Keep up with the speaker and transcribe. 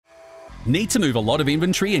Need to move a lot of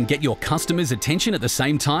inventory and get your customers' attention at the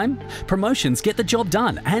same time? Promotions get the job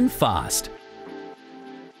done and fast.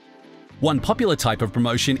 One popular type of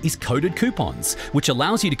promotion is coded coupons, which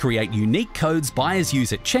allows you to create unique codes buyers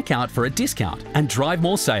use at checkout for a discount and drive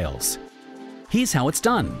more sales. Here's how it's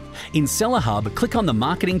done. In Seller Hub, click on the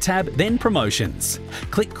Marketing tab, then Promotions.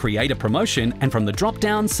 Click Create a Promotion and from the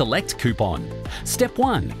drop-down, select Coupon. Step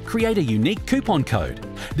 1. Create a unique coupon code.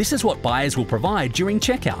 This is what buyers will provide during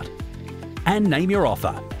checkout. And name your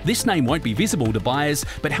offer. This name won't be visible to buyers,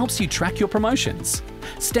 but helps you track your promotions.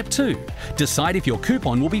 Step 2. Decide if your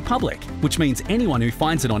coupon will be public, which means anyone who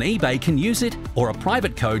finds it on eBay can use it, or a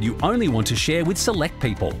private code you only want to share with select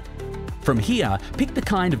people. From here, pick the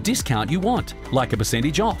kind of discount you want, like a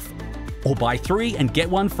percentage off, or buy 3 and get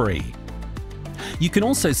 1 free. You can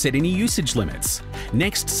also set any usage limits.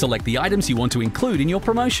 Next, select the items you want to include in your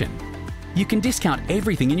promotion. You can discount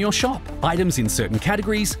everything in your shop, items in certain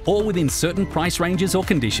categories or within certain price ranges or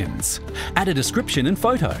conditions. Add a description and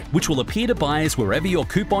photo, which will appear to buyers wherever your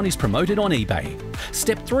coupon is promoted on eBay.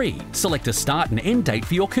 Step 3. Select a start and end date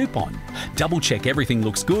for your coupon. Double-check everything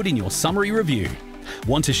looks good in your summary review.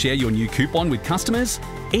 Want to share your new coupon with customers?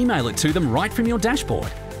 Email it to them right from your dashboard.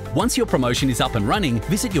 Once your promotion is up and running,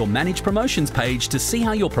 visit your Manage Promotions page to see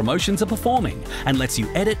how your promotions are performing and lets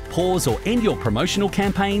you edit, pause or end your promotional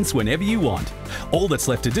campaigns whenever you want. All that's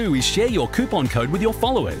left to do is share your coupon code with your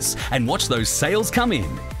followers and watch those sales come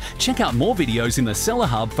in. Check out more videos in the Seller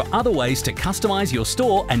Hub for other ways to customize your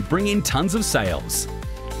store and bring in tons of sales.